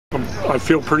I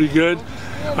feel pretty good.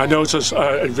 I know it's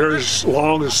a very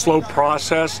long and slow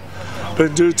process, but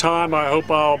in due time I hope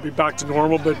I'll be back to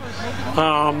normal. But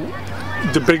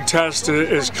the big test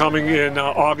is coming in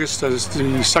August, as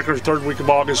the second or third week of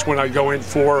August, when I go in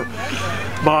for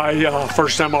my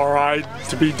first MRI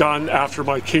to be done after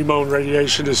my chemo and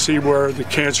radiation to see where the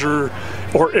cancer,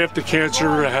 or if the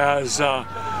cancer has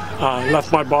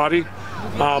left my body.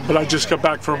 But I just got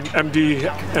back from MD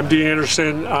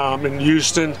Anderson in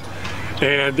Houston,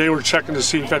 and they were checking to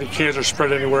see if any cancer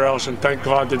spread anywhere else, and thank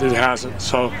God that it hasn't.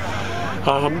 So,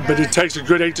 but it takes a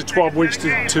good 8 to 12 weeks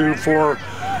for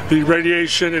the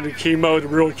radiation and the chemo to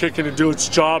really kick in and do its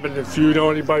job. And if you know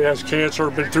anybody has cancer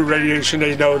or been through radiation,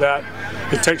 they know that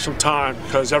it takes some time,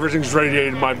 because everything's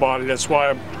radiated in my body. That's why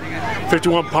I'm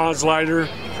 51 pounds lighter.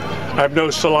 I have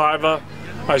no saliva.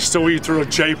 I still eat through a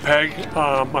JPEG.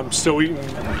 I'm still eating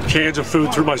cans of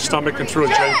food through my stomach and through a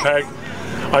JPEG.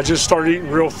 I just started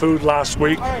eating real food last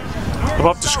week. I'm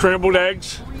up to scrambled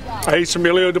eggs. I ate some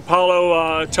Ilio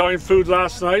DiPaolo Italian food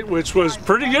last night, which was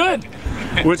pretty good,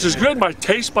 which is good. My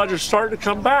taste buds are starting to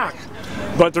come back,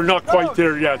 but they're not quite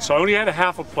there yet. So I only had a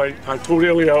half a plate. I told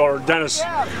Ilio, or Dennis,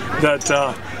 that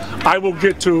I will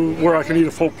get to where I can eat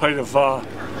a full plate of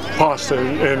pasta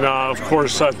and of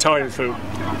course, Italian food.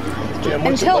 Jim,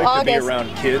 what's it like to be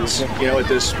around kids, you know, at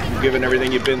this, given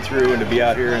everything you've been through, and to be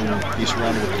out here and be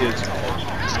surrounded with kids?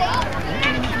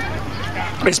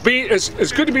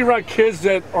 It's good to be around kids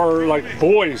that are like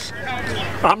boys.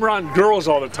 I'm around girls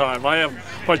all the time. I have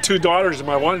my 2 daughters, and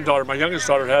my one daughter, my youngest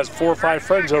daughter, has 4 or 5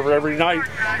 friends over every night.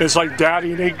 It's like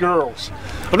daddy and 8 girls.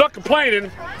 I'm not complaining.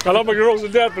 I love my girls to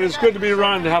death, but it's good to be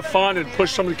around and have fun and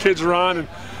push some of the kids around. And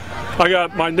I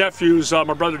got my nephews,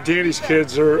 my brother Danny's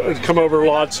kids come over a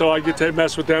lot, so I get to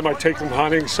mess with them. I take them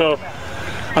hunting. So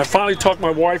I finally talked my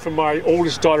wife and my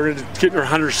oldest daughter into getting her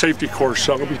hunter safety course,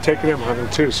 so I'm going to be taking them hunting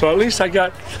too. So at least I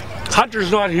got,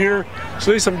 Hunter's not here,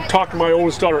 so at least I'm talking my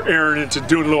oldest daughter Erin into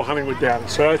doing a little hunting with Dad.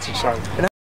 So that's exciting.